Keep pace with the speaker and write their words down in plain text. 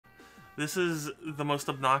This is the most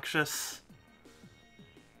obnoxious...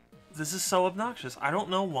 This is so obnoxious. I don't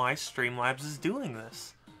know why Streamlabs is doing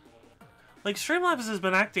this. Like, Streamlabs has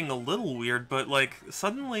been acting a little weird, but, like,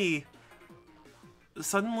 suddenly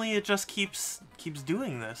it just keeps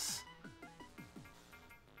doing this.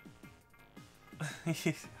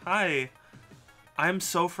 Hi. I'm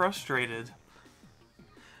so frustrated.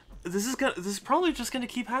 This is probably just gonna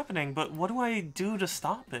keep happening, but what do I do to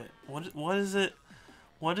stop it? What is it?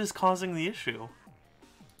 What is causing the issue?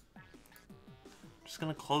 Just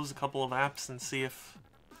gonna close a couple of apps and see if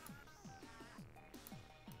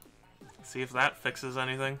that fixes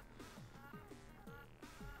anything.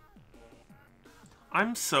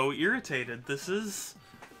 I'm so irritated. This is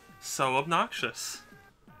so obnoxious.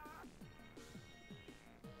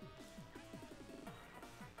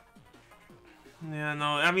 Yeah,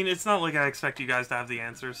 no, I mean, it's not like I expect you guys to have the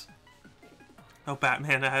answers. Oh,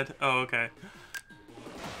 Batman ad. Oh, okay.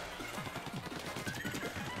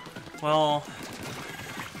 Well,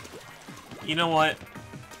 you know what?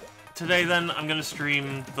 Today, then, I'm gonna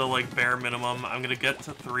stream the, like, bare minimum. I'm gonna get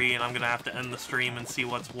to 3, and I'm gonna have to end the stream and see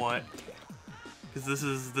what's what. Because this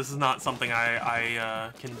is not something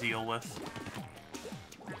I can deal with.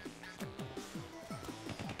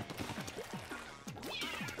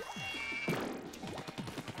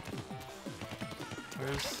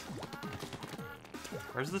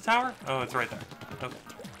 Where's the tower? Oh, it's right there. Okay.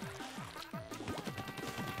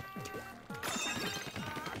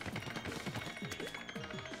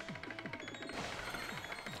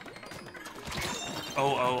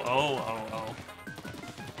 Oh.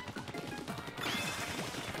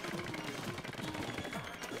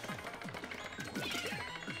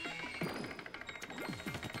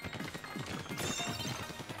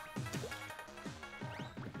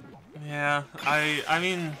 Yeah, I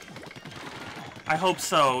mean, I hope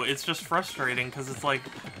so. It's just frustrating because it's like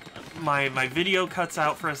my video cuts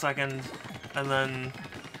out for a second, and then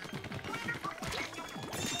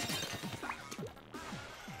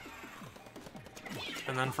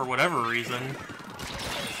for whatever reason,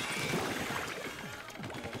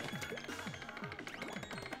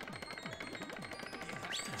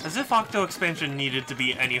 as if Octo expansion needed to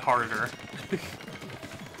be any harder.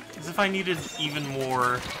 As if I needed even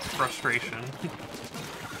more frustration.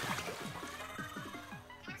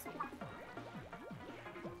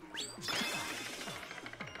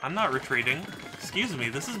 I'm not retreating. Excuse me,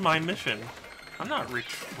 this is my mission. I'm not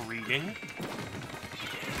retreating.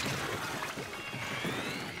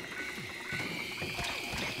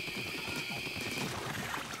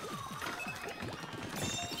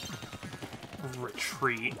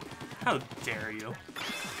 Retreat? How dare you?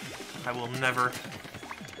 I will never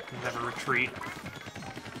retreat.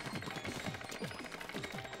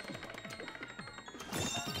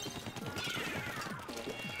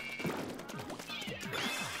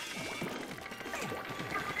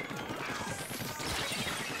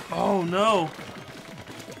 Oh no!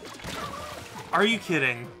 Are you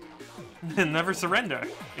kidding? Never surrender.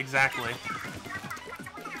 Exactly.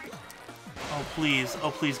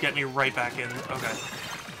 Oh please get me right back in. Okay.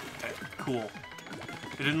 Okay, cool.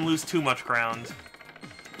 We didn't lose too much ground.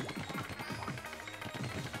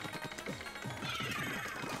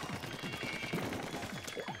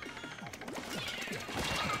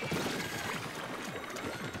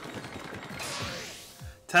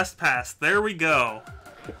 Test passed. There we go.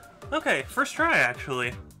 Okay, first try,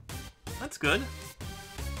 actually. That's good.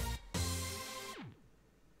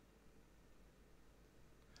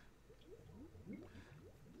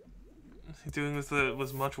 Doing this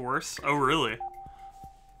was much worse? Oh, really?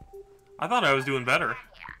 I thought I was doing better.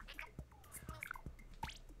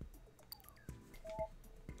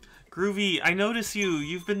 Groovy, I notice you.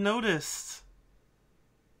 You've been noticed.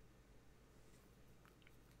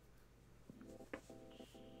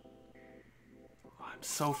 I'm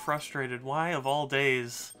so frustrated. Why, of all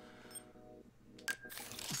days,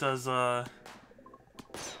 does OBS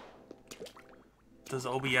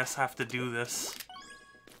have to do this?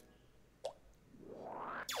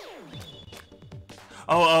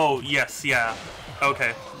 Oh, yes, yeah.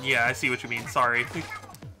 Okay, yeah, I see what you mean. Sorry.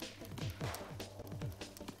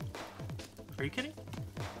 Are you kidding?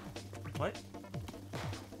 What?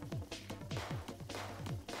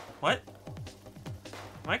 What?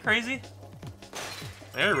 Am I crazy?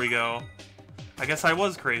 There we go. I guess I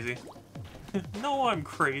was crazy. No, I'm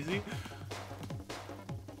crazy.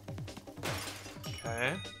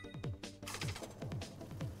 Okay.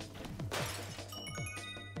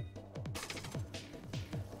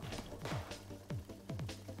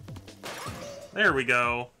 There we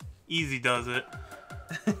go. Easy does it.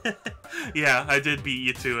 Yeah, I did beat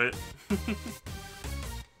you to it.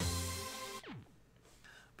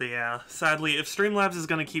 But yeah, sadly, if Streamlabs is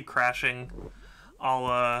gonna keep crashing,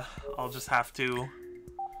 I'll just have to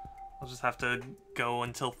go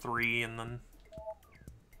until 3 and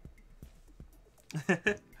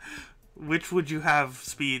then. Which would you have,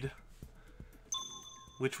 Speed?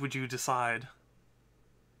 Which would you decide?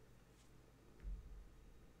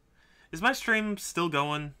 Is my stream still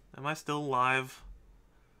going? Am I still live?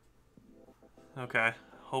 Okay,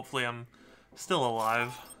 hopefully I'm still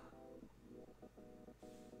alive.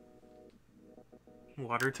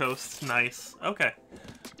 Water toast, nice. Okay.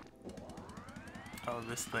 Oh,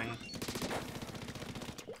 this thing.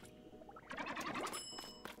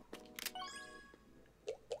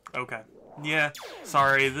 Okay. Yeah,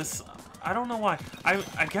 sorry, this... I don't know why.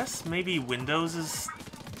 I guess maybe Windows is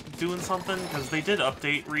doing something, because they did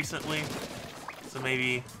update recently. So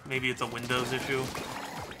maybe it's a Windows issue.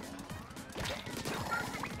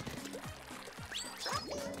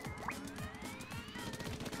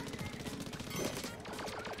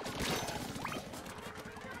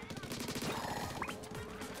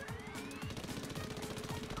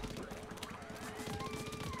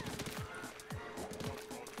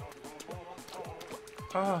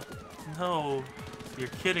 Oh, no. You're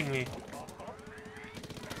kidding me.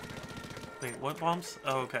 Wait, what bombs?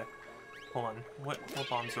 Oh, okay. Hold on. What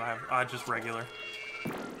bombs do I have? Just regular.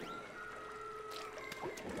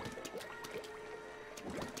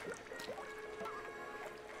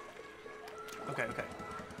 Okay, okay.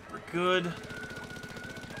 We're good.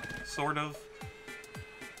 Sort of.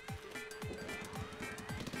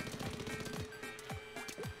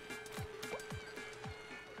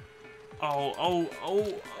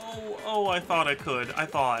 Oh, I thought I could. I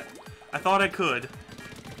thought I could.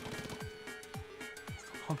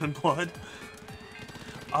 Pumping blood.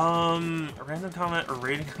 A random comment or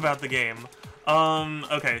rating about the game.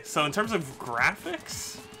 Okay, so in terms of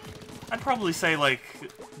graphics, I'd probably say, like,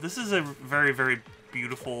 this is a very, very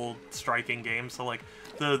beautiful, striking game, so, like,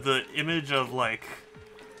 the image of, like,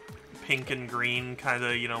 pink and green kind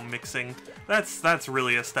of, you know, mixing, that's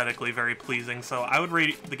really aesthetically very pleasing, so I would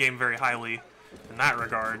rate the game very highly in that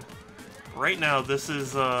regard. Right now, this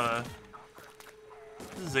is a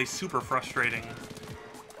super frustrating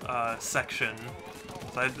section.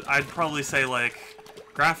 So I'd probably say, like,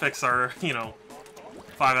 graphics are, you know,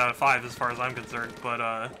 5 out of 5 as far as I'm concerned,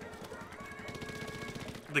 but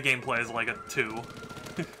the gameplay is like a 2.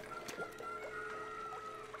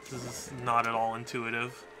 This is not at all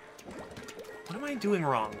intuitive. What am I doing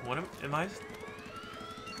wrong? What am I...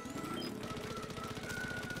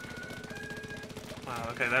 Wow,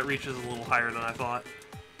 okay, that reaches a little higher than I thought.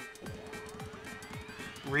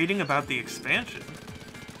 Rating about the expansion?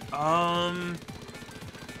 Oh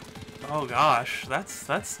gosh, that's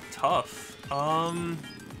tough.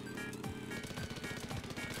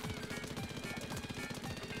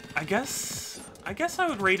 I guess I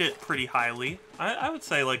would rate it pretty highly. I would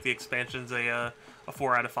say, like, the expansion's a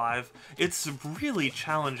 4 out of 5. It's really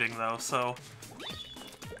challenging though, so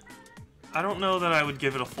I don't know that I would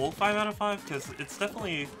give it a full 5 out of 5, because it's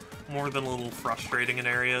definitely more than a little frustrating in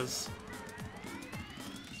areas.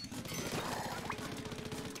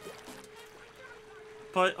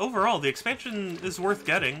 But overall, the expansion is worth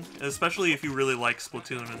getting, especially if you really like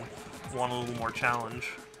Splatoon and want a little more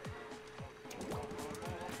challenge.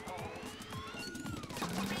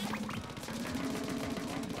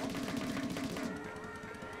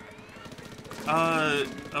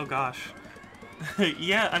 Oh gosh.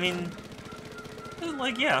 Yeah, I mean,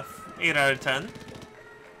 like, yeah, 8 out of 10.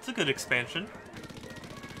 It's a good expansion.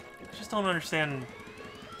 I just don't understand.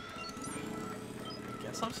 I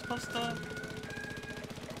guess I'm supposed to...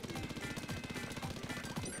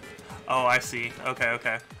 Oh, I see. Okay,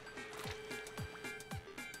 okay.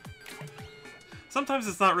 Sometimes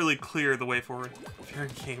it's not really clear the way forward. If you're a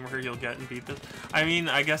gamer, you'll get and beat this. I mean,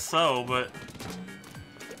 I guess so, but...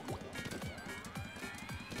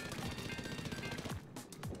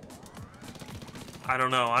 I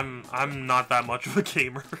don't know. I'm not that much of a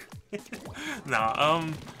gamer. Nah,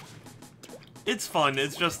 it's fun.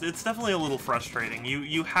 It's just, it's definitely a little frustrating.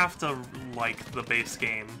 You have to like the base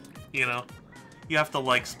game, you know? You have to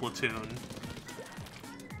like Splatoon.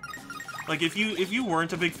 Like, if you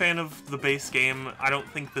weren't a big fan of the base game, I don't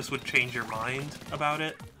think this would change your mind about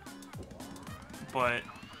it. But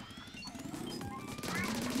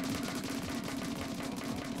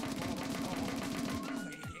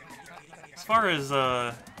as far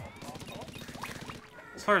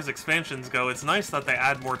as expansions go, it's nice that they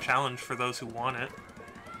add more challenge for those who want it.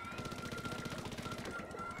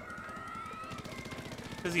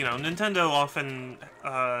 Because, you know, Nintendo often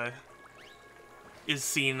is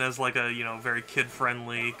seen as like a, you know, very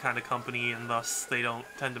kid-friendly kind of company, and thus they don't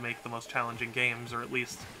tend to make the most challenging games, or at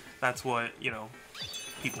least that's what, you know,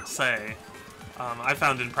 people say. I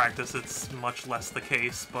found in practice it's much less the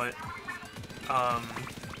case, but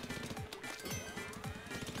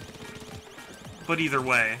either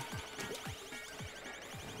way.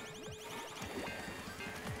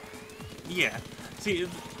 Yeah. See,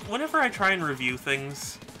 whenever I try and review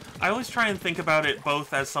things, I always try and think about it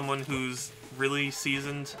both as someone who's really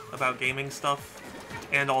seasoned about gaming stuff,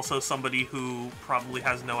 and also somebody who probably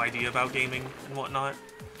has no idea about gaming and whatnot.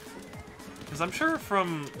 Because I'm sure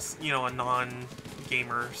from, you know, a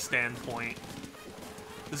non-gamer standpoint,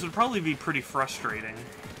 this would probably be pretty frustrating.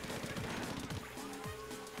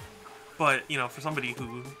 But, you know, for somebody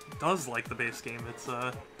who does like the base game, it's,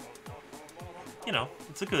 you know,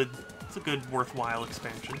 it's a good, worthwhile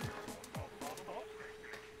expansion.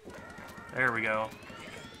 There we go.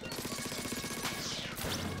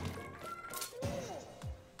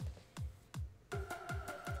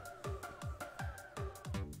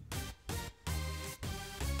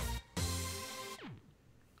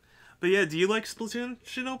 But yeah, do you like Splatoon,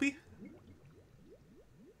 Shinobi?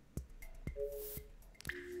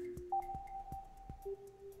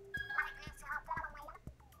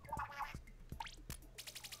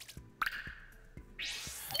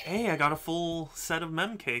 Hey, I got a full set of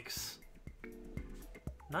mem cakes.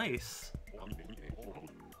 Nice.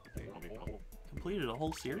 Completed a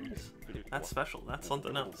whole series? That's special. That's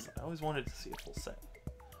something else. I always wanted to see a full set.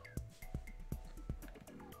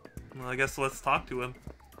 Well, I guess let's talk to him.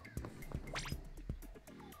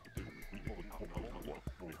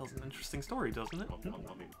 Tells an interesting story, doesn't it?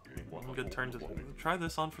 One good turn to try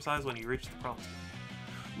this on for size when you reach the promised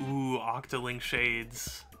land. Ooh, Octoling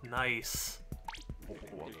shades. Nice.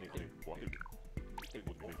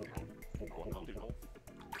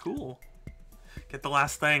 Cool. Get the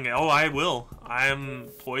last thing. Oh, I will. I am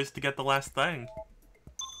poised to get the last thing.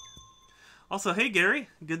 Also, hey Gary,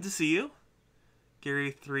 good to see you.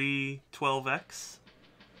 Gary 312X.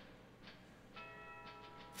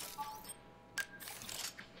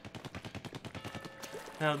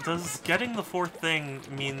 Now, does getting the fourth thing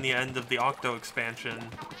mean the end of the Octo expansion?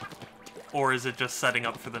 Or is it just setting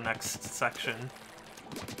up for the next section?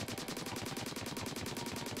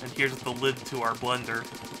 And here's the lid to our blender.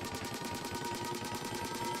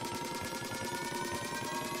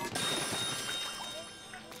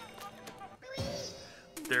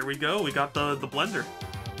 There we go, we got the blender.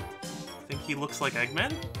 Think he looks like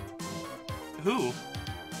Eggman? Who?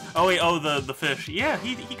 Oh wait, oh, the fish. Yeah,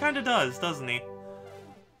 he kinda does, doesn't he?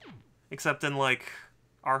 Except in, like,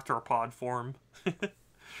 arthropod form. After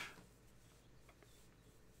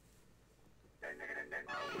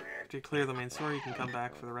you clear the main story, you can come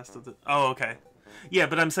back for the rest of the... Oh, okay. Yeah,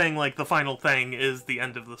 but I'm saying, like, the final thing is the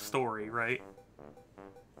end of the story, right?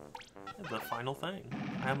 The final thing.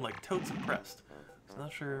 I'm, like, totes impressed. I'm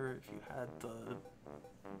not sure if you had the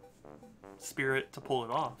spirit to pull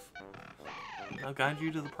it off. I'll guide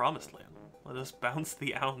you to the promised land. Let us bounce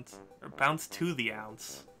the ounce. Or bounce to the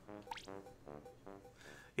ounce.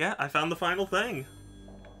 Yeah, I found the final thing.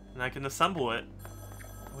 And I can assemble it.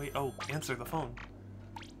 Wait, oh, answer the phone.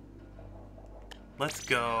 Let's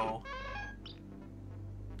go.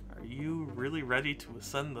 Are you really ready to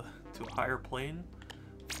ascend to a higher plane?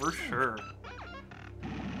 For sure.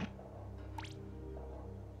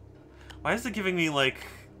 Why is it giving me, like,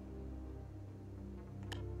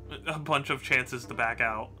 a bunch of chances to back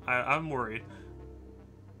out? I'm worried.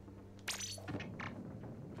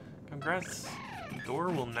 Congrats. The door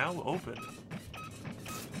will now open.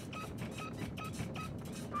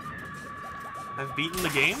 I've beaten the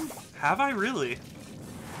game? Have I really?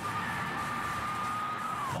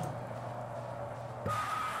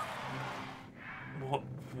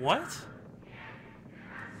 What?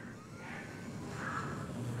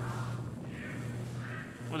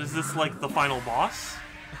 What is this, like the final boss?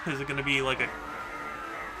 Is it gonna be like a...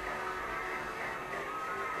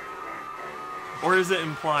 Or is it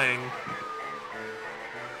implying...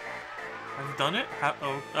 I've done it?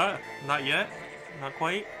 Not yet? Not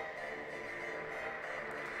quite?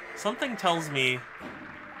 Something tells me...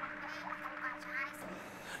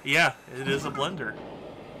 Yeah, it is a blender.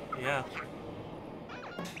 Yeah.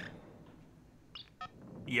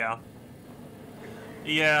 Yeah.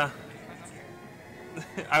 Yeah.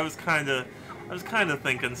 I was kinda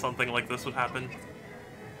thinking something like this would happen.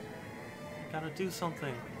 Gotta do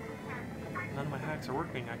something. None of my hacks are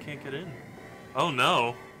working. I can't get in. Oh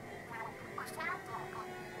no.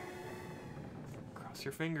 Cross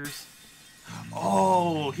your fingers.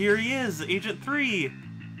 Oh, here he is, Agent 3.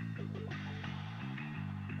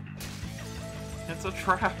 It's a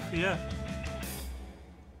trap, yeah.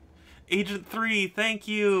 Agent 3, thank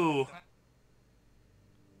you!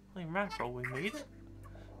 Holy mackerel, we made it?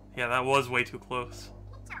 Yeah, that was way too close.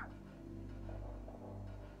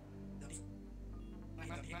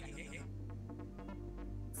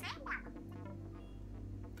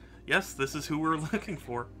 Yes, this is who we're looking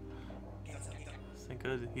for. Thank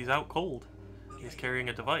good. He's out cold. He's carrying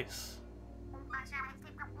a device.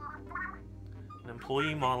 An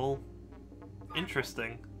employee model.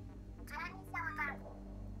 Interesting.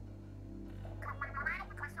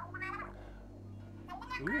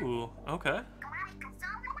 Ooh, okay.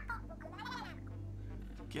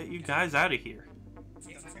 Get you guys out of here.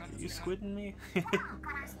 Are you squidding me?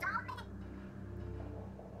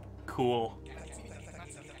 Cool.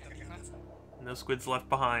 No squids left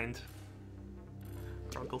behind.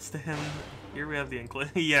 Uncle Stan. Here we have the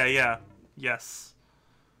inkling. Yeah. Yes.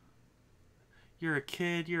 You're a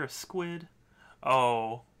kid, you're a squid.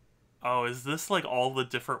 Oh. Oh, is this like all the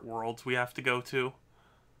different worlds we have to go to?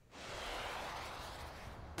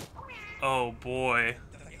 Oh boy.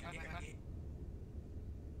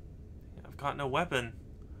 I've got no weapon.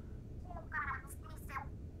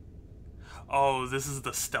 Oh, this is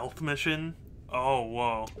the stealth mission? Oh,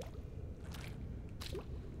 whoa.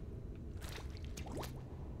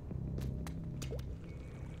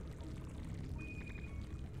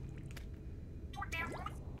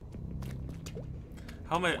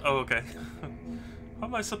 How am I... Oh, okay. How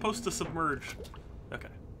am I supposed to submerge? Okay.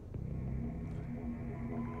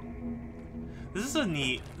 This is a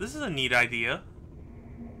neat idea.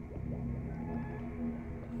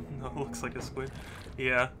 No, it looks like a squid.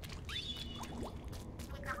 Yeah.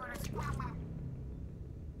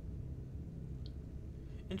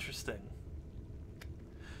 Interesting.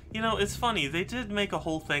 You know, it's funny, they did make a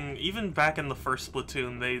whole thing, even back in the first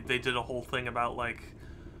Splatoon, they did a whole thing about, like,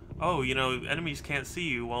 oh, you know, enemies can't see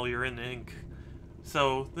you while you're in ink.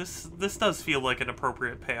 So, this does feel like an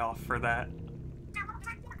appropriate payoff for that.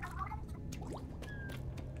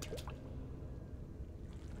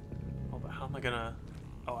 Oh, but how am I gonna...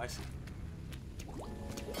 Oh, I see.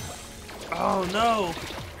 Oh, no!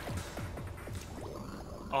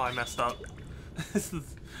 Oh, I messed up. This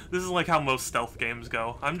is like how most stealth games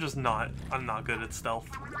go. I'm not good at stealth.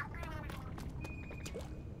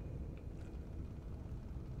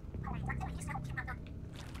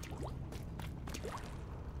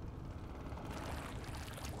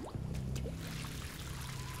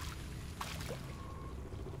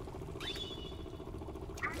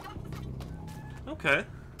 Okay.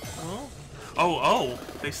 Well, oh,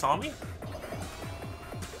 they saw me?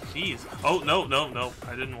 Jeez. Oh, no,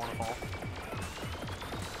 I didn't want to fall.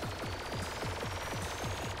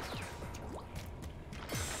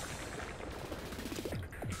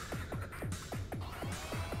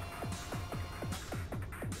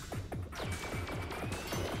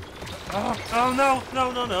 Oh,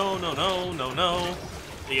 no.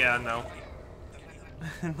 Yeah, no.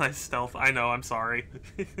 Nice stealth. I know, I'm sorry.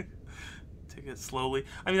 Take it slowly.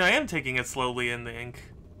 I mean, I am taking it slowly in the ink.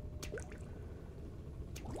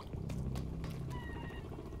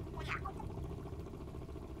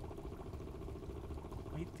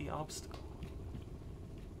 Wait the obstacle.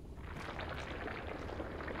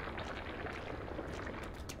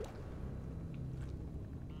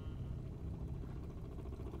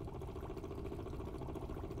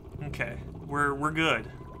 Okay, we're good.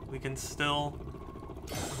 We can still...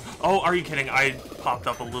 Oh, are you kidding? I popped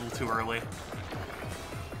up a little too early.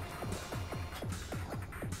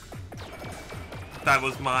 That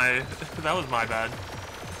was my bad.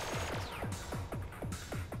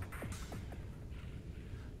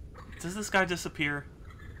 Does this guy disappear?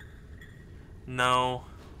 No.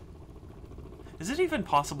 Is it even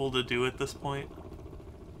possible to do at this point?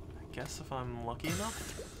 I guess if I'm lucky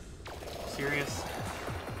enough? Serious?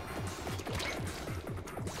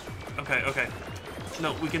 Okay.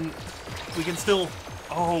 No, we can still...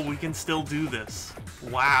 Oh, we can still do this.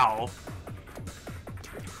 Wow.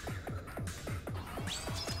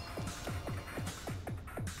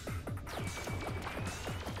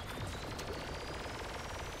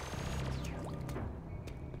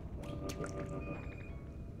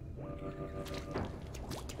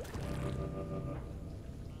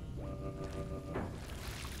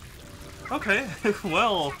 Okay,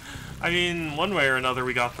 well, I mean, one way or another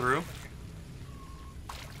we got through.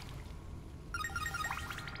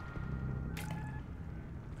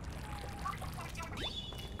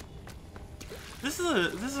 This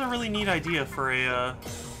is a really neat idea for a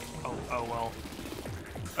oh well.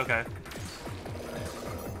 Okay.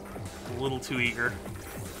 A little too eager.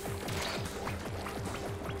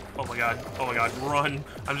 Oh my god. Oh my god. Run.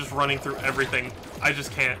 I'm just running through everything. I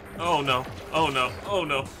just can't. Oh no. Oh no. Oh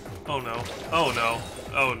no. Oh no. Oh no.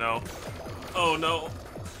 Oh no. Oh no.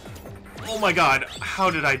 Oh my god.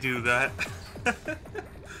 How did I do that? Isn't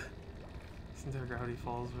there Gravity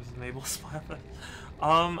Falls versus Mabel Splat?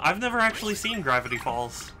 I've never actually seen Gravity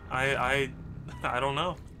Falls. I don't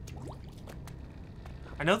know.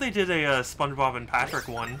 I know they did a SpongeBob and Patrick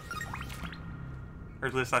one. Or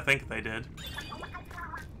at least I think they did.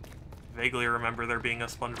 Vaguely remember there being a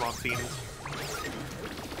SpongeBob theme.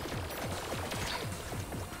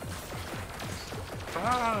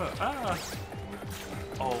 Ah! Ah!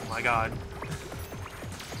 Oh my god.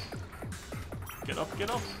 Get up,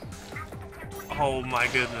 get up! Oh my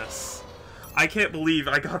goodness. I can't believe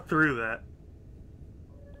I got through that.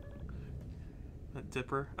 That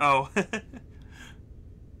dipper? Oh.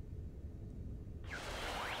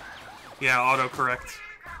 Yeah, autocorrect.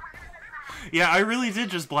 Yeah, I really did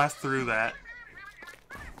just blast through that.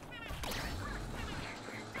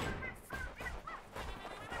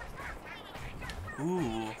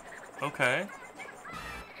 Ooh, okay.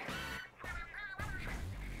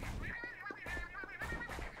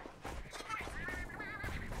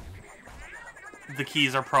 The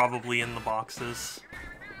keys are probably in the boxes.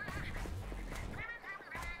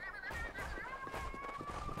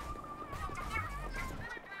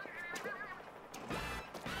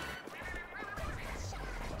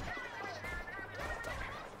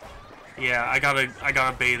 Yeah, I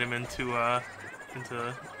gotta bait him into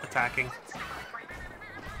attacking.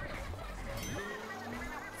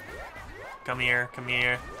 Come here, come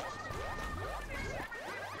here.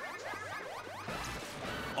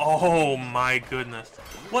 Oh my goodness.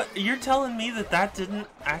 What? You're telling me that that didn't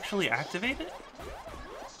actually activate it?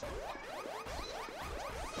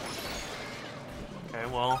 Okay,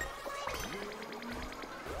 well.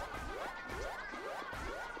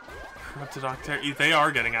 Corrupted Octo, they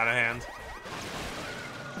are getting out of hand.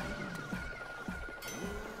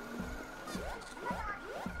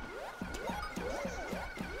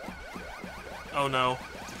 Oh no.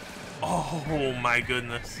 Oh my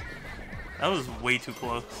goodness. That was way too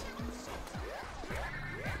close.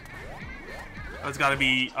 That's gotta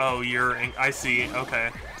be... Oh, you're... I see. Okay.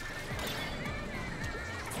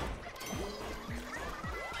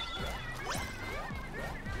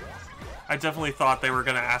 I definitely thought they were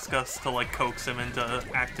gonna ask us to, like, coax him into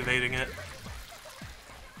activating it.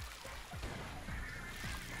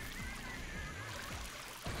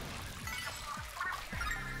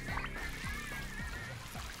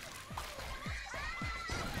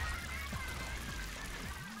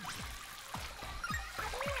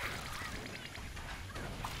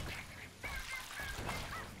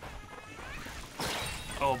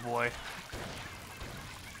 Oh boy.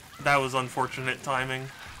 That was unfortunate timing.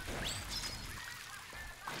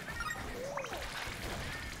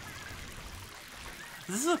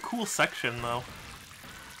 This is a cool section, though.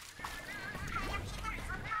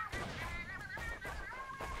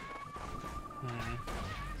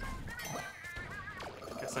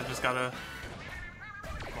 Guess I just gotta...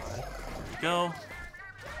 Come on. Go.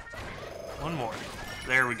 One more.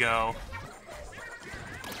 There we go.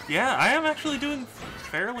 Yeah, I am actually doing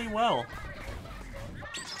fairly well.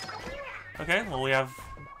 Okay, well we have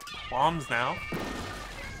bombs now.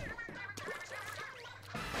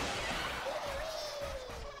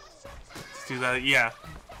 Let's do that, yeah.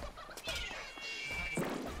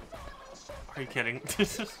 Are you kidding?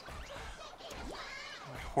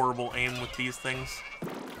 Horrible aim with these things.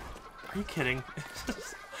 Are you kidding?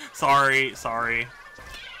 Sorry, sorry.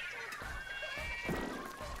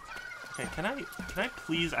 Okay, can I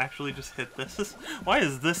please actually just hit this? Why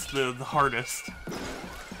is this the hardest?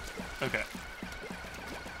 Okay.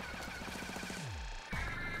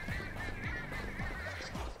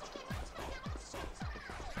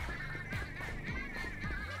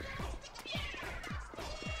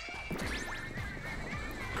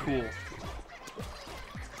 Cool.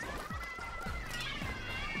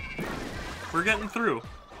 We're getting through.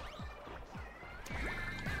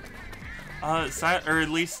 Or at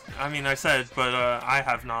least, I mean, I said, but, I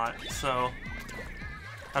have not, so...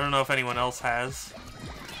 I don't know if anyone else has.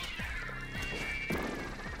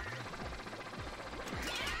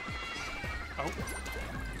 Oh.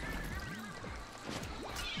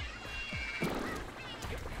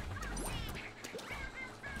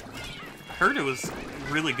 I heard it was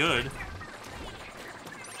really good.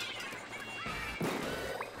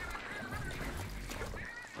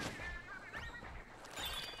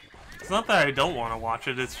 It's not that I don't want to watch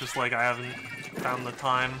it, it's just like I haven't found the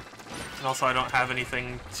time. And also I don't have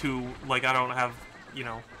anything to, like, I don't have, you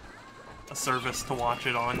know, a service to watch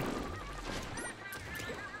it on.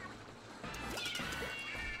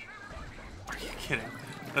 kidding.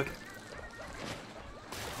 Okay.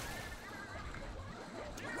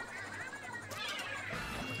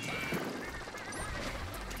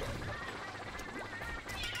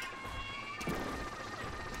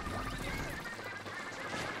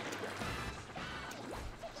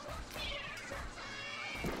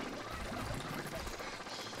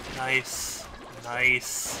 Nice.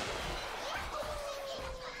 Nice.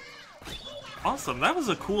 Awesome, that was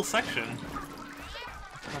a cool section.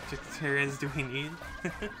 Vegetarians doing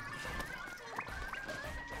Eid.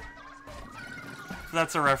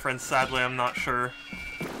 That's a reference, sadly, I'm not sure.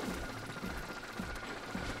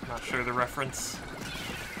 Not sure the reference.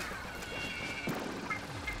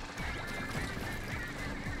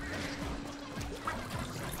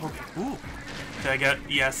 Okay, ooh. Did I get...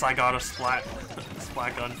 Yes, I got a splat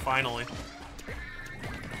gun, finally.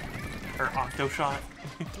 Or Octo shot.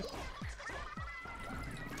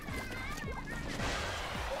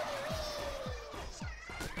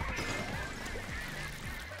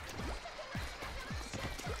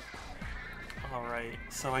 Alright,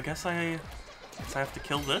 so I guess I have to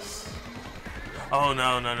kill this? Oh,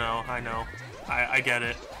 no, no, no, I know. I get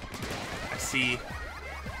it. I see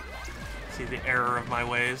the error of my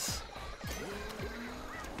ways.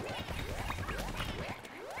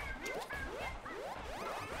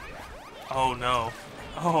 Oh, no.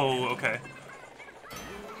 Oh, okay. Oh,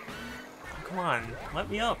 come on, let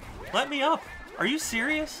me up. Let me up! Are you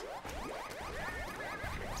serious?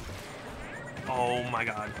 Oh my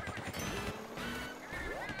god.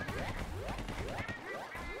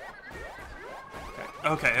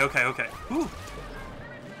 Okay, okay, okay. Whew.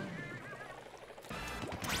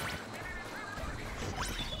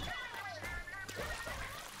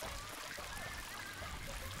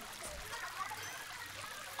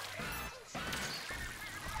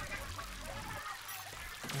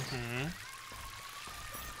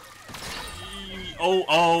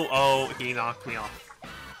 Oh, he knocked me off.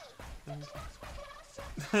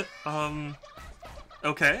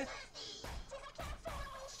 Okay.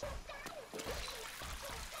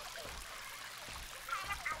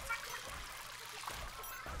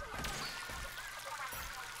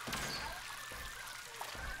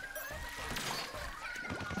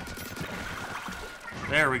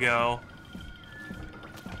 There we go.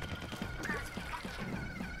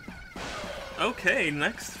 Okay,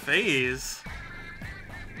 next phase.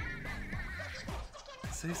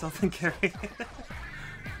 Say something, Carrie.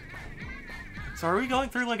 So are we going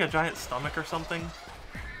through like a giant stomach or something?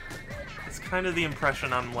 It's kind of the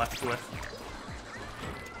impression I'm left with.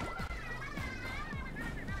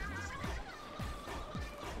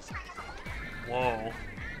 Whoa.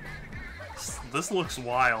 This looks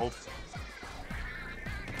wild.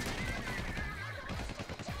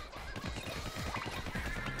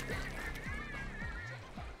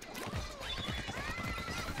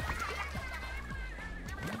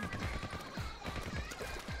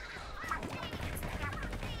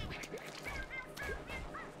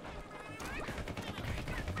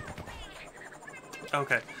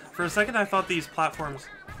 Okay. For a second I thought these platforms...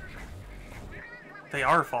 They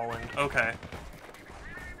are falling. Okay.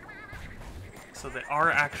 So they are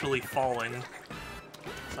actually falling.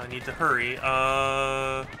 So I need to hurry.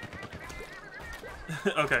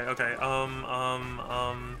 Okay, okay.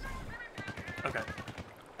 Okay.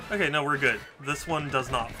 Okay, no, we're good. This one does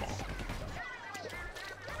not fall.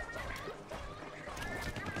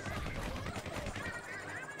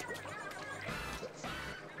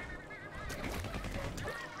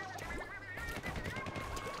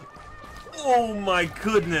 Oh my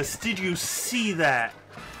goodness, did you see that?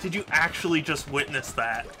 Did you actually just witness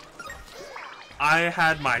that? I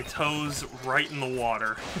had my toes right in the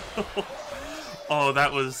water. Oh,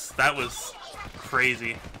 that was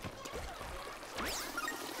crazy.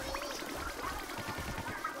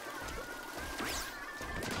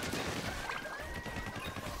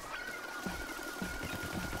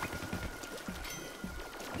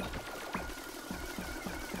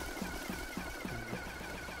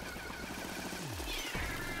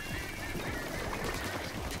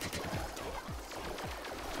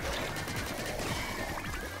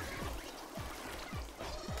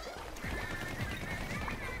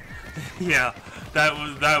 Yeah,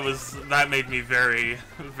 that made me very,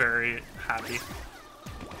 very happy.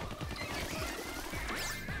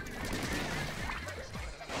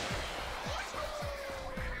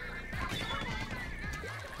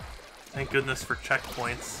 Thank goodness for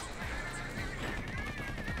checkpoints.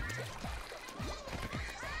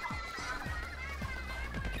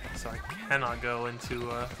 So I cannot go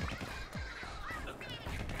into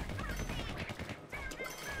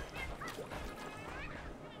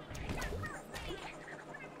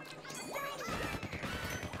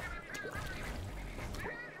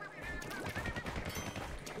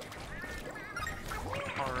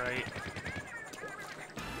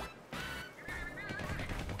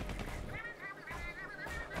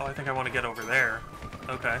I think I want to get over there.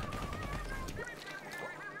 Okay.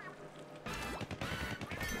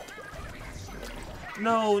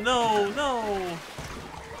 No, no, no!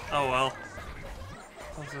 Oh well.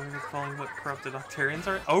 Also, you're calling what corrupted Octarians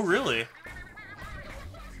are? Oh, really?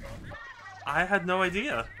 I had no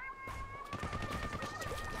idea.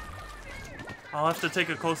 I'll have to take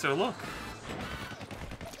a closer look.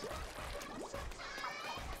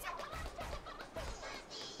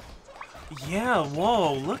 Yeah,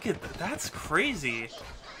 whoa, look at that. That's crazy.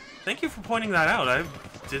 Thank you for pointing that out. I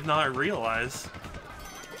did not realize.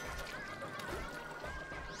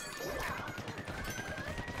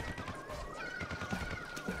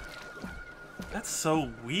 That's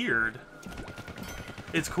so weird.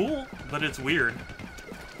 It's cool, but it's weird.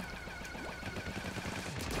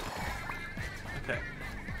 Okay.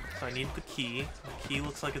 So I need the key. The key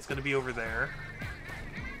looks like it's going to be over there.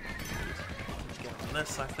 Get on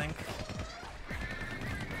this, I think.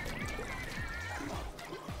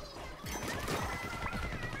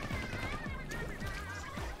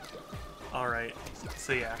 Alright.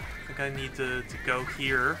 So yeah, I think I need to go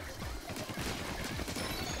here.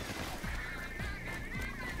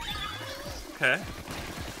 Okay.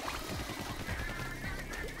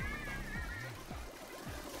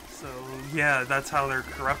 So yeah, that's how they're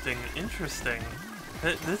corrupting. Interesting.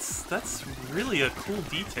 That's really a cool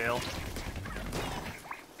detail.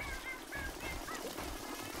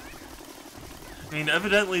 I mean,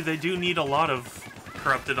 evidently they do need a lot of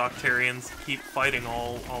corrupted Octarians to keep fighting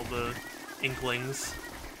all the Inklings.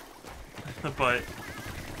 But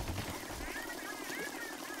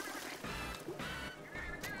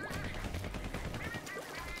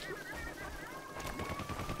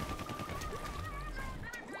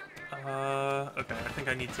okay, I think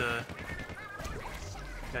I need to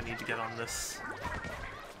get on this.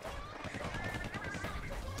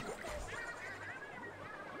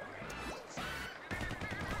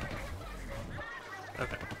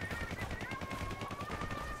 Okay.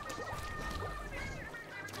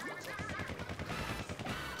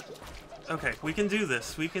 Okay, we can do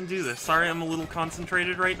this. We can do this. Sorry I'm a little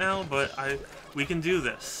concentrated right now, but we can do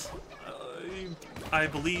this. I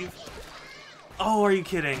believe. Oh, are you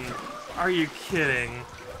kidding? Are you kidding?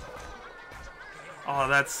 Oh,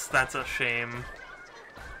 that's a shame.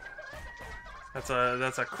 That's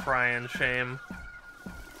a crying shame.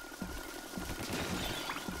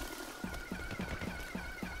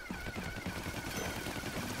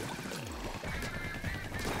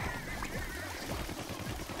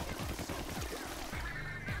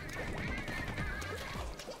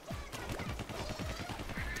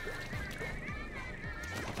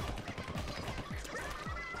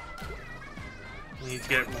 You need to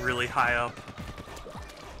get really high up.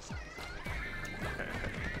 Okay.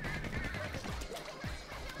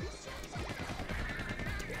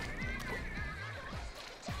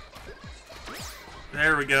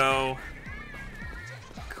 There we go.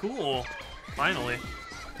 Cool. Finally.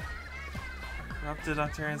 Corrupted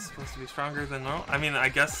Octarians supposed to be stronger than no? I mean, I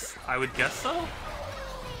would guess so?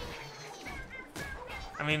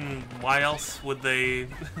 I mean, why else would they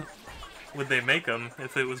would they make them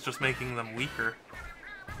if it was just making them weaker?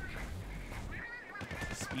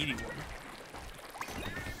 Speedy one.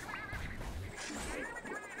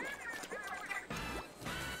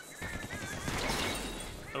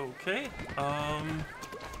 Okay,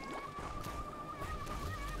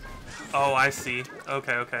 oh, I see.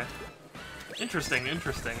 Okay, okay. Interesting,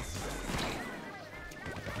 interesting.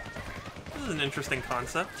 This is an interesting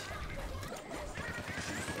concept.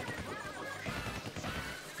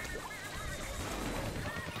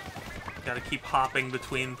 Gotta keep hopping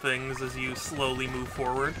between things as you slowly move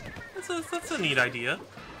forward. That's a neat idea.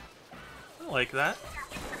 I like that.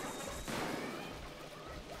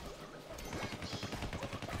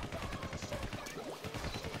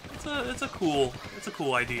 It's a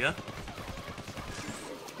cool idea.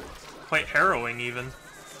 Quite harrowing, even.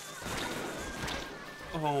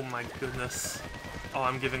 Oh my goodness. Oh,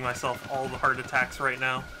 I'm giving myself all the heart attacks right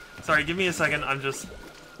now. Sorry, give me a second. I'm just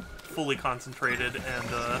fully concentrated and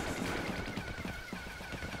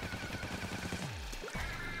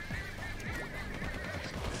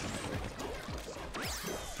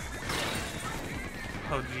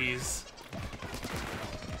oh jeez.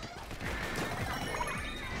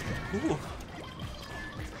 Ooh.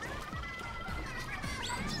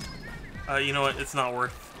 You know what? It's not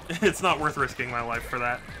worth risking my life for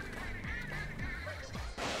that.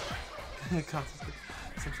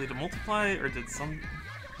 Simply to multiply, or did something?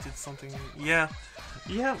 Yeah.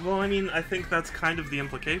 Well, I mean, I think that's kind of the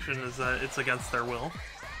implication, is that it's against their will.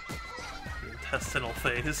 The intestinal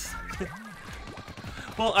phase.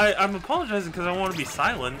 Well, I'm apologizing because I want to be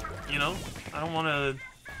silent, you know? I don't want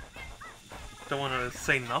to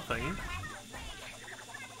say nothing.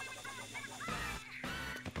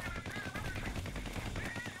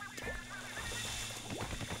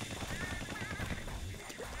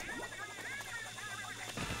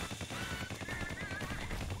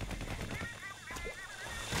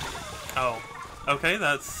 Oh, okay,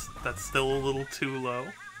 that's still a little too low.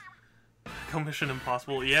 Go Mission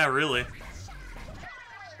Impossible, yeah, really.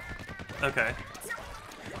 Okay.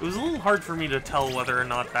 It was a little hard for me to tell whether or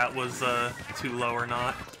not that was too low or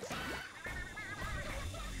not.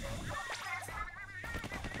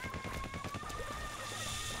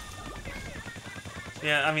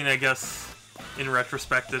 Yeah, I mean, I guess in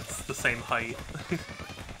retrospect it's the same height.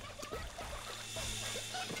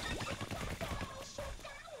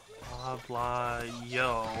 Blah blah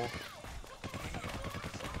yo.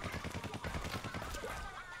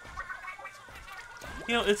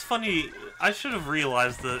 You know, it's funny, I should have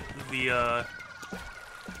realized that the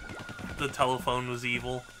telephone was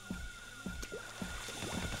evil.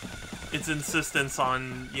 Its insistence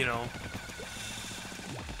on, you know,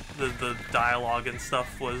 the dialogue and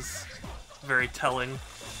stuff was very telling.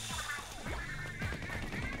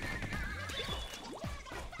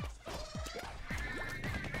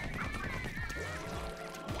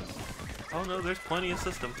 Oh no, there's plenty of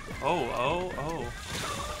system. Oh.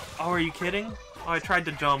 Oh, are you kidding? Oh, I tried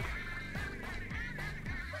to jump.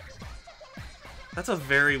 That's a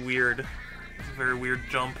very weird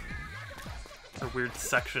jump. Or weird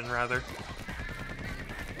section, rather.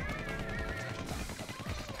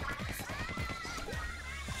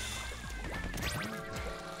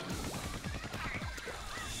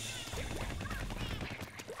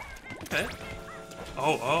 Okay.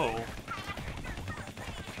 Oh.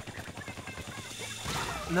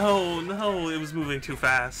 No, it was moving too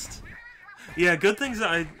fast. Yeah, good things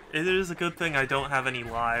it is a good thing I don't have any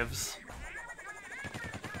lives.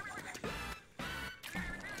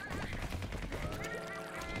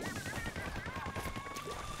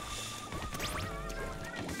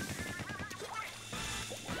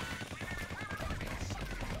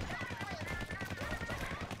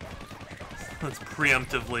 Let's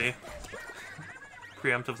preemptively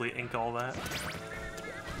ink all that.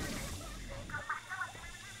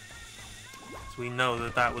 So we know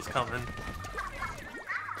that that was coming.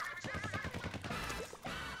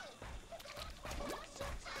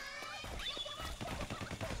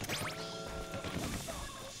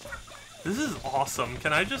 This is awesome.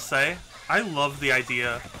 Can I just say, I love the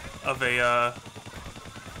idea of a,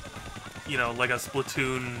 you know, like a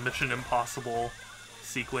Splatoon Mission Impossible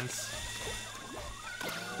sequence.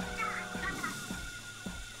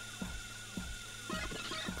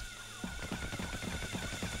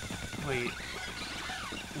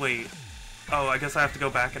 Wait. Oh, I guess I have to go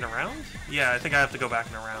back and around? Yeah, I think I have to go back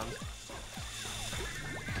and around.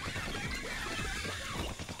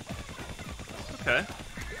 Okay.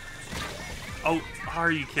 Oh,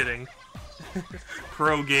 are you kidding?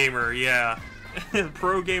 Pro gamer, yeah.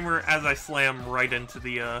 Pro gamer as I slam right into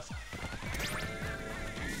the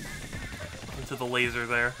laser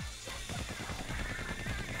there.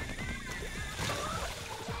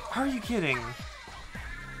 Are you kidding?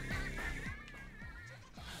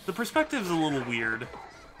 The perspective's a little weird.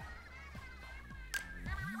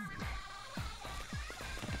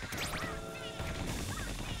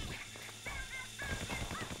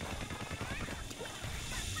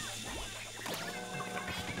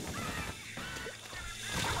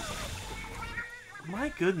 My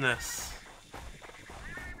goodness.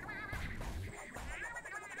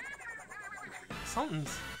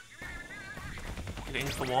 Something's getting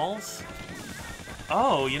into the walls.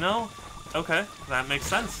 Oh, you know? Okay, that makes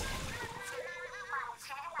sense.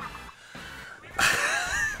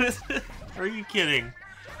 Are you kidding?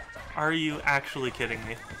 Are you actually kidding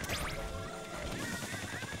me?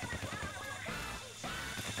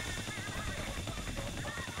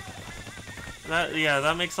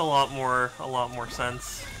 That makes a lot more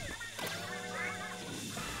sense.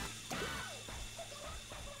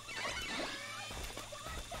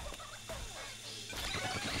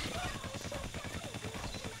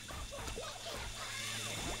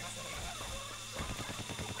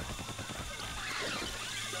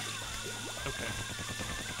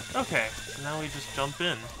 Okay, so now we just jump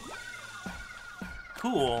in.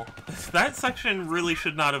 Cool. That section really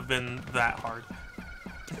should not have been that hard.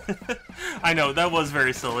 I know, that was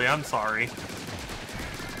very silly, I'm sorry.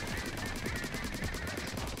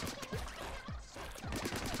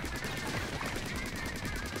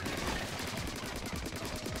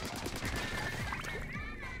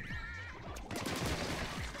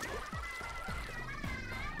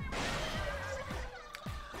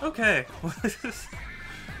 Okay.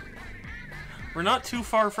 We're not too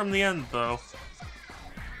far from the end, though.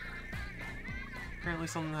 Apparently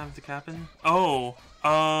something happened to Captain. Oh,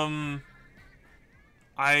 I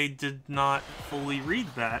did not fully read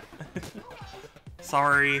that.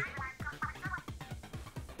 Sorry.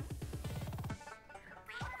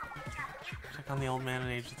 Check on the old man in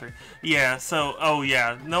age 3. Yeah, so, oh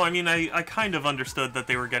yeah. No, I mean, I kind of understood that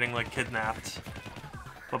they were getting, like, kidnapped.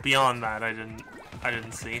 But beyond that, I didn't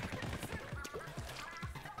see.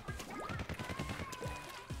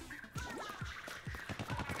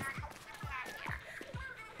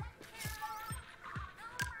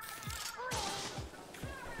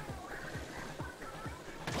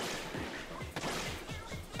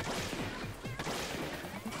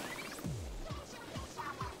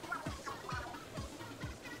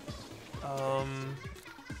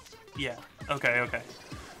 Yeah. Okay, okay.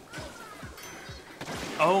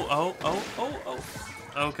 Oh.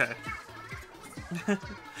 Okay.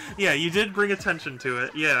 Yeah, you did bring attention to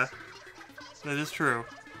it. Yeah. That is true.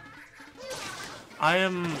 I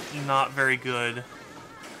am not very good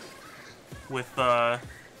with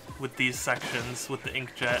these sections, with the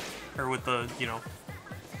inkjet, or with the, you know...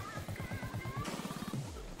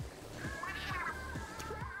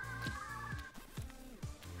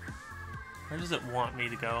 Where does it want me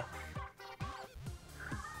to go?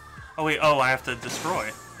 Oh wait, oh, I have to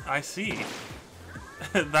destroy. I see.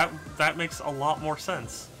 that makes a lot more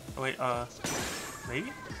sense. Oh wait,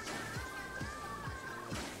 maybe?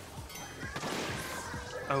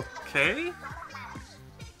 Okay.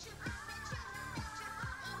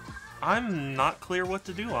 I'm not clear what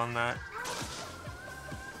to do on that.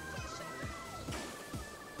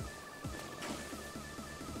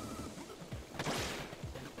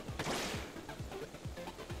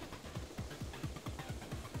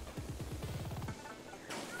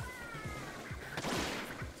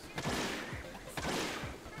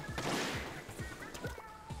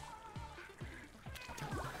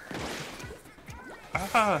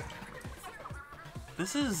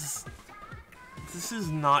 This is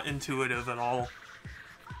not intuitive at all.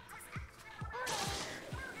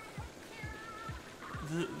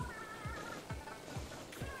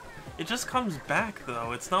 It just comes back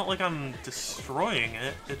though. It's not like I'm destroying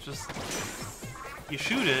it. It just... You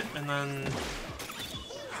shoot it and then...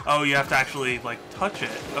 Oh, you have to actually, like, touch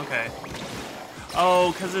it. Okay.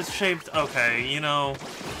 Oh, because it's shaped... Okay, you know...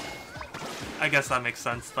 I guess that makes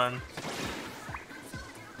sense then.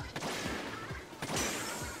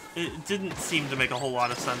 It didn't seem to make a whole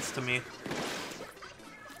lot of sense to me.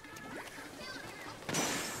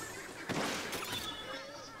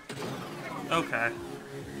 Okay.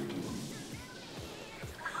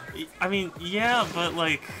 I mean, yeah, but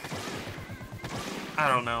like... I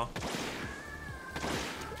don't know.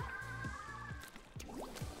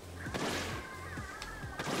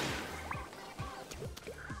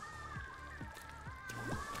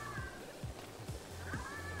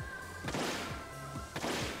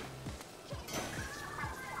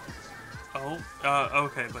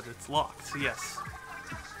 Okay, but it's locked, yes.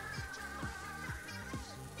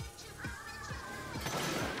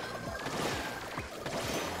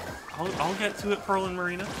 I'll get to it, Pearl and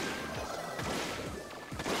Marina.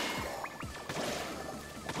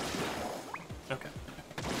 Okay.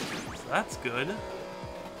 So that's good.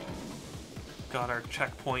 Got our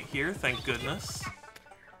checkpoint here, thank goodness.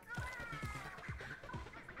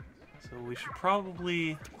 So we should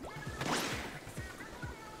probably...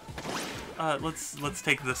 let's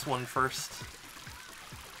take this one first.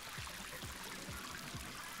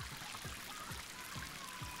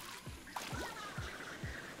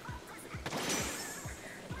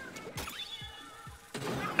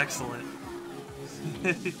 Excellent.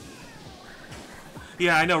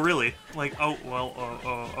 Yeah, I know, really. Like, oh, well,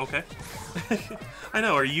 okay. I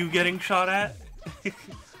know, are you getting shot at?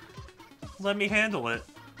 Let me handle it.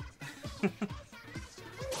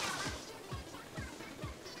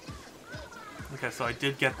 Okay, so I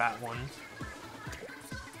did get that one.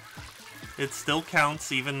 It still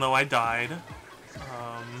counts, even though I died.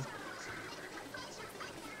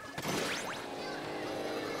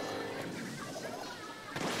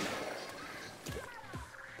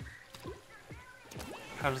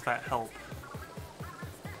 How does that help?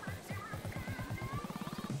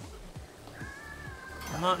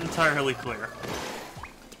 I'm not entirely clear.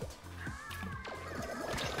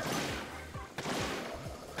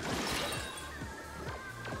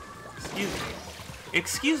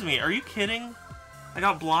 Excuse me, are you kidding? I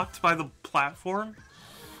got blocked by the platform?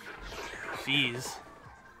 Jeez.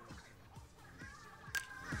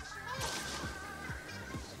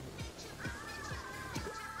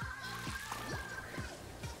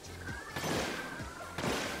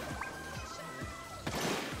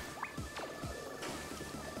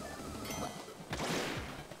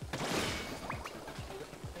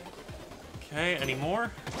 Okay, any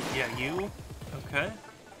more? Yeah, you. Okay.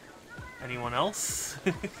 Anyone else?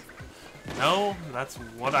 No, that's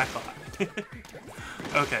what I thought.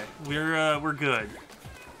 Okay, we're good.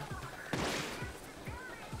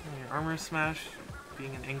 Your armor smash,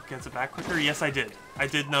 being an ink gets it back quicker? Yes, I did. I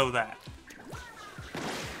did know that.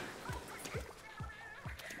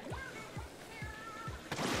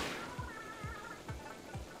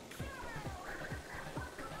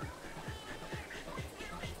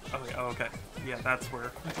 Oh, yeah, oh, okay. Yeah, that's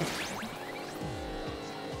where.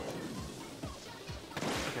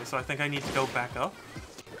 Okay, so I think I need to go back up.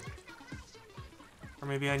 Or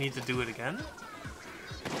maybe I need to do it again?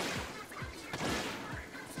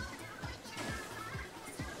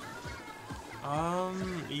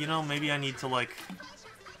 You know, maybe I need to, like...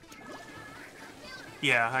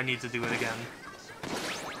 Yeah, I need to do it again.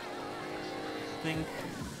 I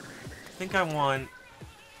think I want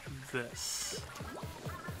this.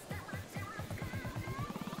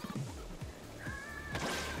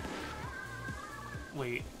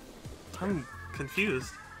 Wait, I'm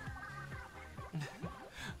confused.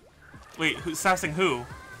 Wait, who's sassing who?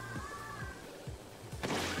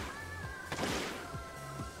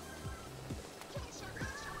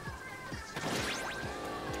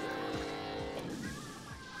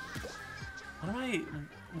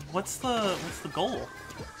 What's the goal?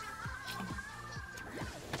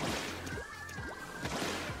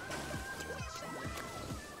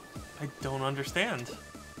 I don't understand.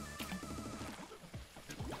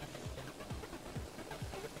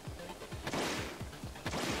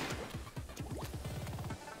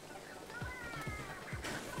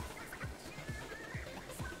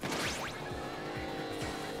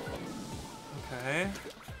 Okay.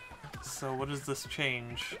 So what does this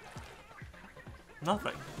change?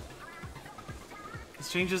 Nothing.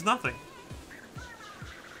 This changes nothing.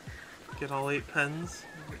 Get all 8 pens.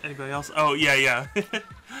 Anybody else? Oh, yeah.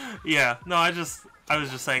 Yeah, no, I was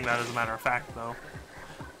just saying that as a matter of fact, though.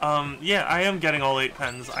 Yeah, I am getting all 8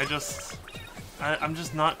 pens. I'm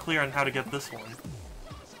just not clear on how to get this one.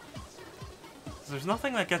 There's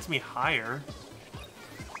nothing that gets me higher.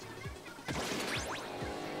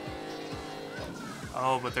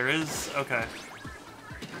 Oh, but there is... Okay.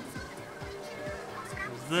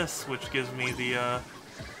 There's this, which gives me the,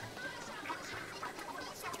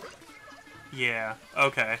 Yeah,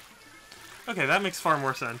 okay. Okay, that makes far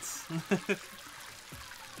more sense.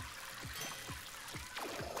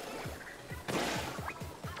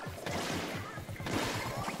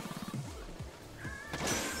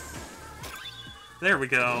 There we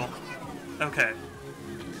go. Okay.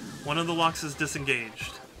 One of the locks is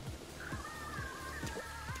disengaged.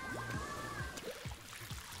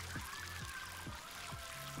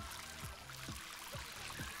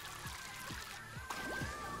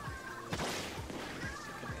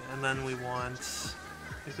 And then we want...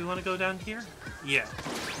 If we want to go down here? Yeah.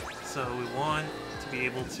 So we want to be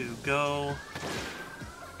able to go...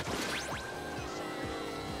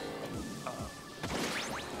 I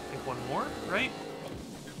think one more, right?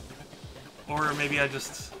 Or maybe I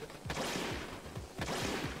just...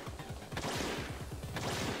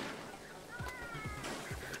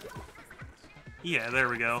 Yeah, there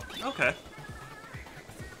we go. Okay.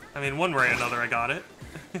 I mean, one way or another I got it.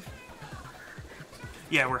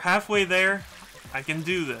 Yeah, we're halfway there. I can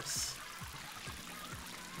do this.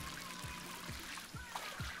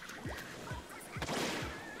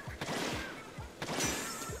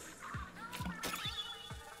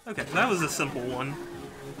 Okay, that was a simple one.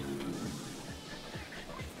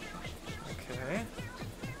 Okay.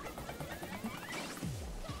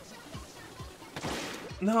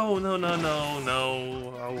 No.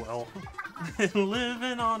 Oh well.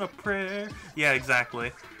 Living on a prayer. Yeah,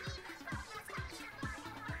 exactly.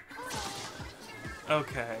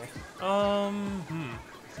 Okay. So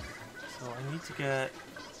I need to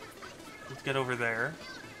get over there.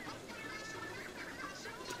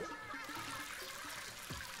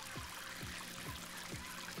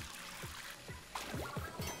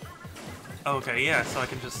 Okay, yeah, so I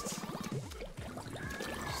can just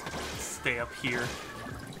stay up here.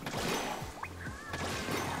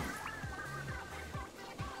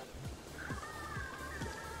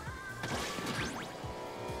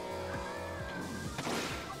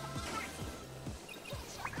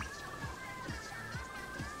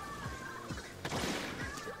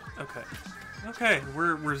 Okay,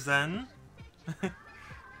 we're zen.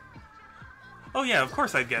 Oh yeah, of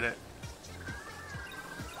course I'd get it.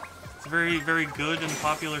 It's a very, very good and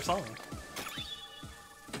popular song.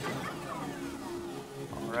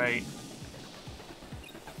 Alright.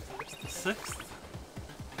 The 6th.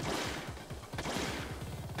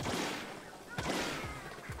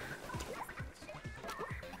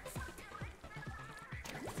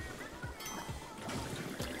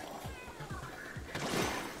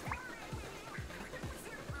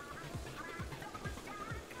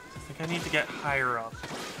 I need to get higher up.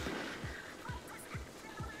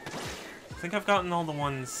 I think I've gotten all the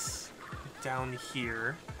ones down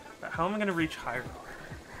here. But how am I going to reach higher up?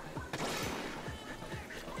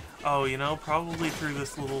 Oh, you know, probably through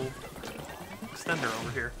this little extender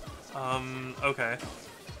over here. Okay.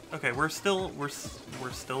 Okay, we're still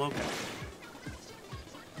okay.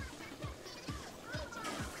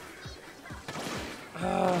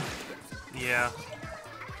 Yeah.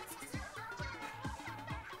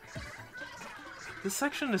 This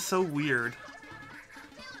section is so weird.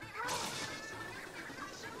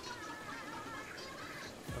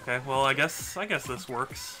 Okay, well, I guess this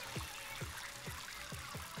works.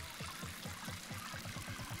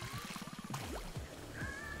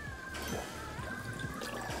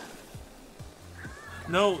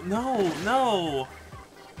 No, no, no!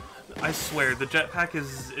 I swear, the jetpack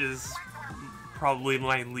is probably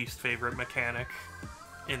my least favorite mechanic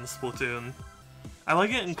in Splatoon. I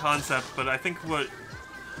like it in concept, but I think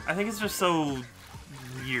it's just so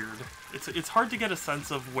weird. It's hard to get a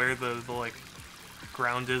sense of where the like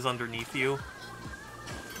ground is underneath you.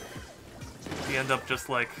 You end up just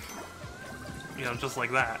like, you know, just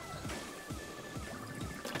like that.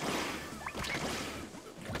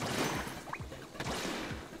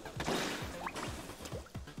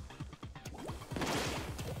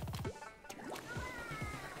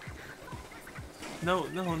 No,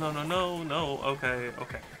 no, no, no, no, no. Okay,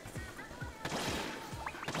 okay.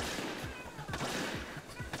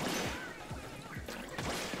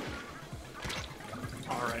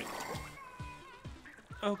 Alright.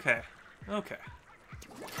 Okay, okay.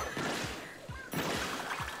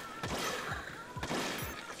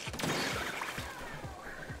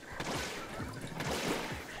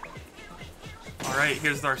 Alright,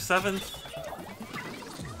 here's our 7th.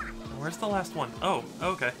 Where's the last one? Oh,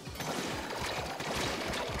 okay.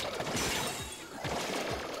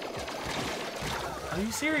 Are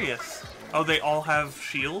you serious? Oh, they all have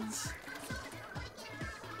shields?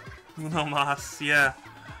 Uno mas, yeah.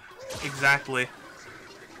 Exactly.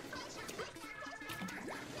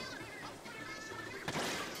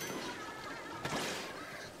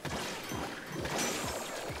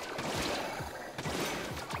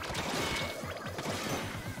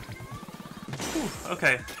 Whew,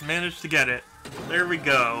 okay, managed to get it. There we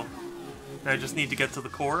go. I just need to get to the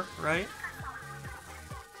core, right?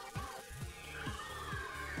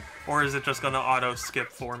 Or is it just gonna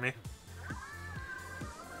auto-skip for me?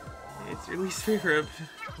 It's your least favorite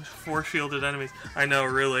 4 shielded enemies. I know,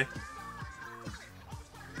 really.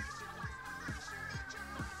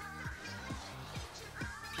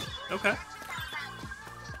 Okay.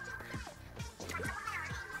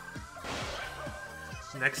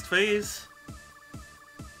 Next phase.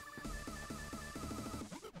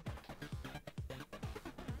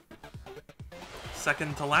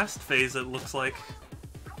 Second to last phase, it looks like.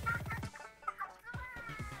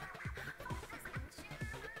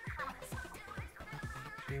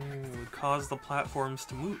 Would cause the platforms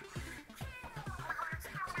to move.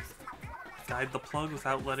 Guide the plug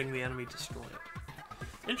without letting the enemy destroy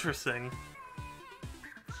it. Interesting.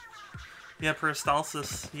 Yeah,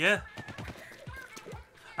 peristalsis. Yeah.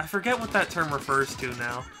 I forget what that term refers to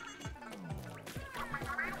now.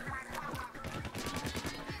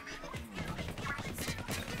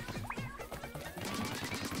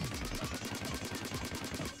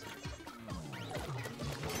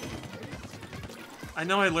 I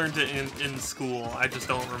know I learned it in school, I just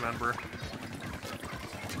don't remember.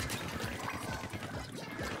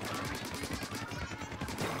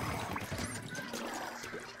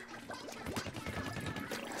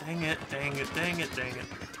 Dang it, dang it, dang it, dang it.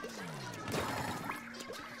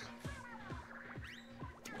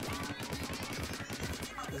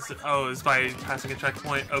 Oh, it's by passing a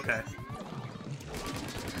checkpoint? Okay.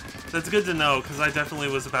 That's good to know, because I definitely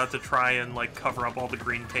was about to try and, like, cover up all the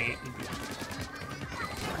green paint.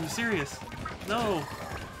 Are you serious? No!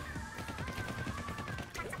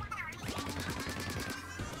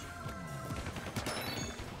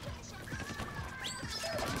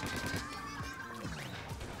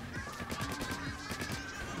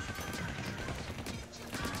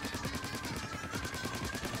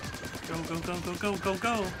 Go, go, go, go, go,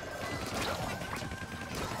 go!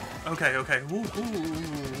 Okay, okay. Ooh, ooh,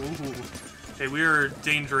 ooh, ooh. Okay, we are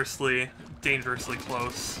dangerously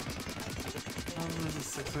close.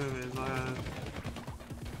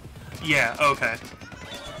 Yeah, okay.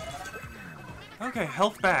 Okay,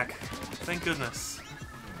 health back. Thank goodness.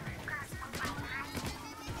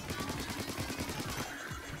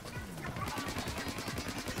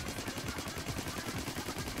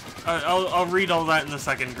 I'll read all that in a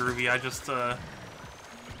second, Groovy. I just,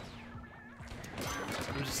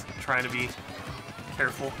 I'm just trying to be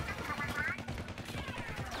careful.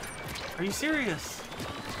 Are you serious?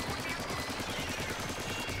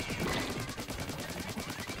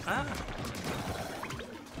 Ah.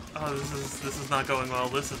 Oh, this is not going well.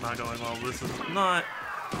 This is not going well. This is not.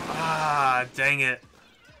 Ah, dang it.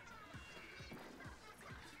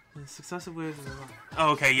 Successive waves.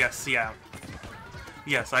 Oh, okay, yes, yeah.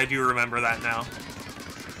 Yes, I do remember that now.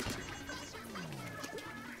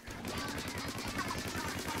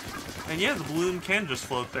 And yeah, the balloon can just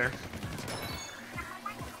float there.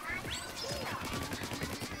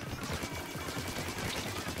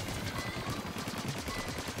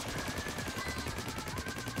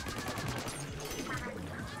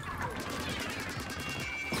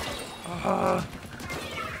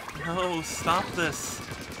 No, stop this.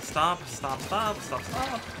 Stop, stop, stop, stop,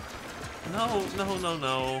 stop. No, no, no,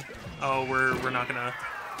 no. Oh, we're not gonna...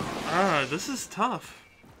 this is tough.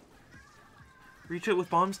 Reach it with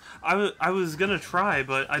bombs? I was gonna try,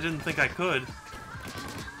 but I didn't think I could.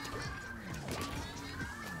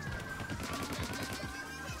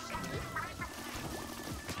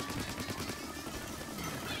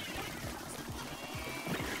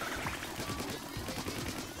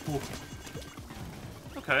 Ooh.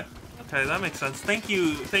 Okay. Okay, that makes sense. Thank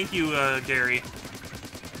you, Gary.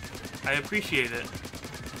 I appreciate it.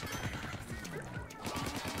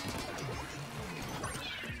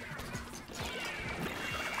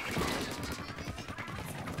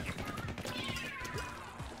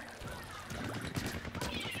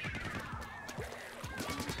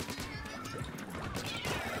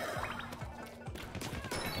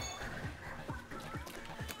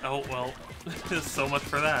 Oh, well, so much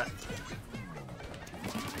for that.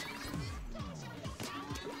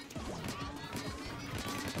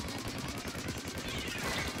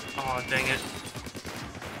 Oh, dang it.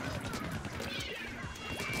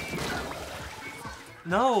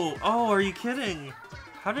 No! Oh, are you kidding?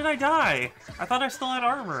 How did I die? I thought I still had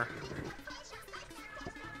armor.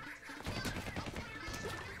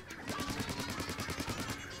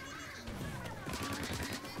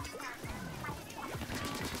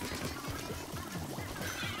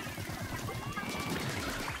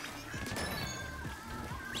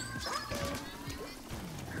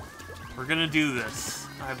 We're gonna do this.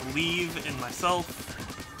 I believe in myself.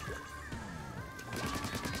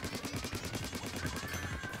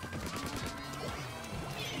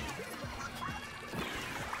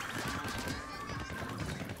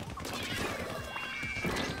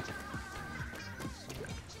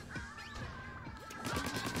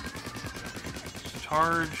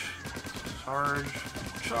 Charge. Charge.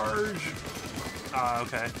 Charge. Ah,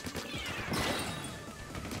 okay.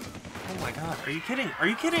 Oh my god, are you kidding? Are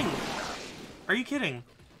you kidding? Are you kidding?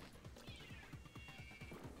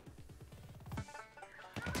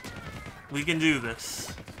 We can do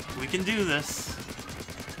this. We can do this.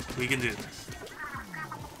 We can do this.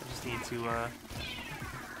 I just need to,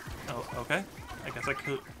 Oh, okay. I guess I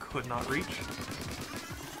could not reach.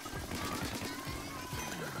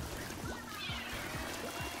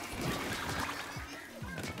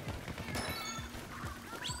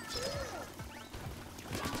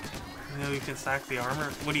 You know, you can stack the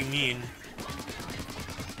armor? What do you mean?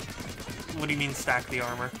 What do you mean stack the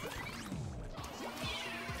armor?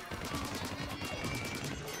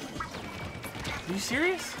 Are you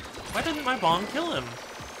serious? Why didn't my bomb kill him?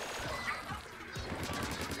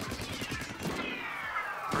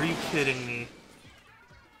 Are you kidding me?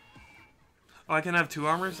 Oh, I can have two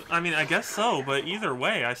armors? I mean, I guess so, but either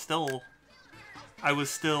way, I was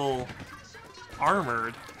still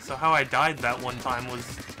armored. So how I died that one time was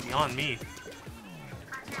beyond me.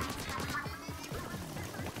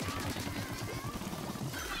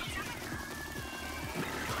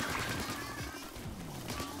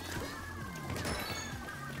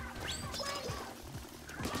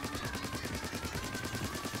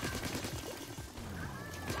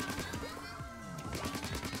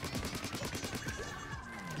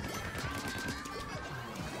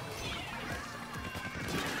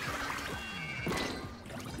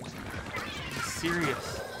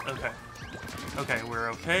 Serious. Okay. Okay, we're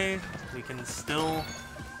okay. We can still...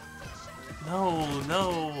 No,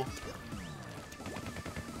 no.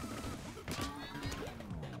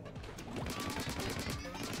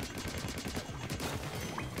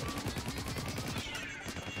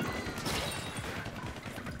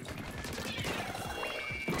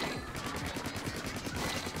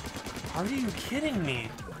 Are you kidding me?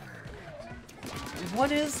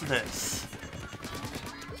 What is this?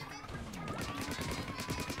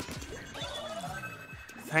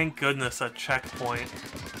 Thank goodness, a checkpoint.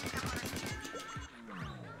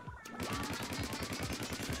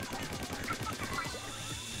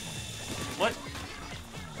 What?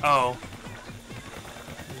 Oh.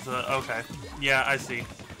 Okay. Yeah, I see.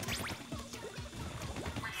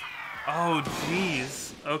 Oh,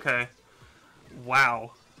 jeez. Okay.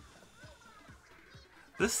 Wow.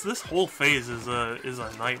 This whole phase is a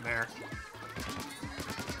nightmare.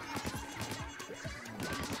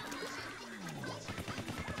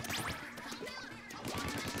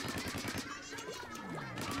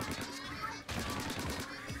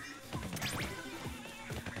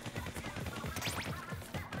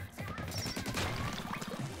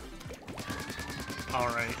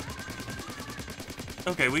 Alright.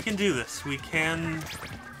 Okay, we can do this. We can.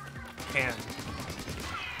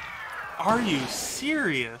 Are you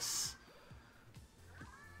serious?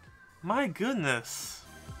 My goodness.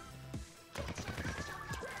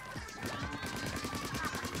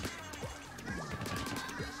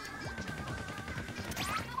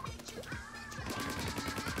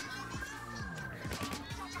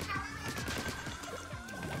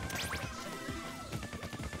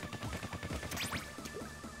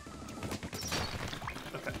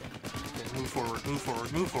 Okay, move forward, move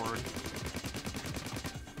forward, move forward.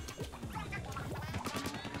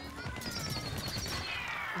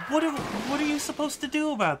 What are you supposed to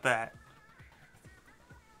do about that?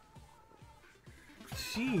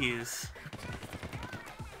 Jeez.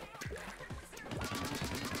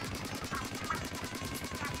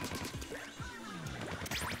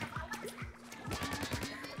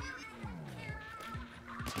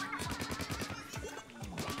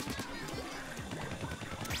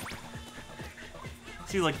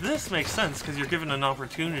 See, like, this makes sense because you're given an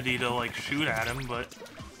opportunity to, like, shoot at him, but...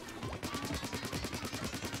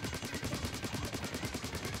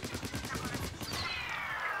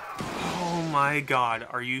 Oh my god,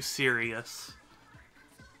 are you serious?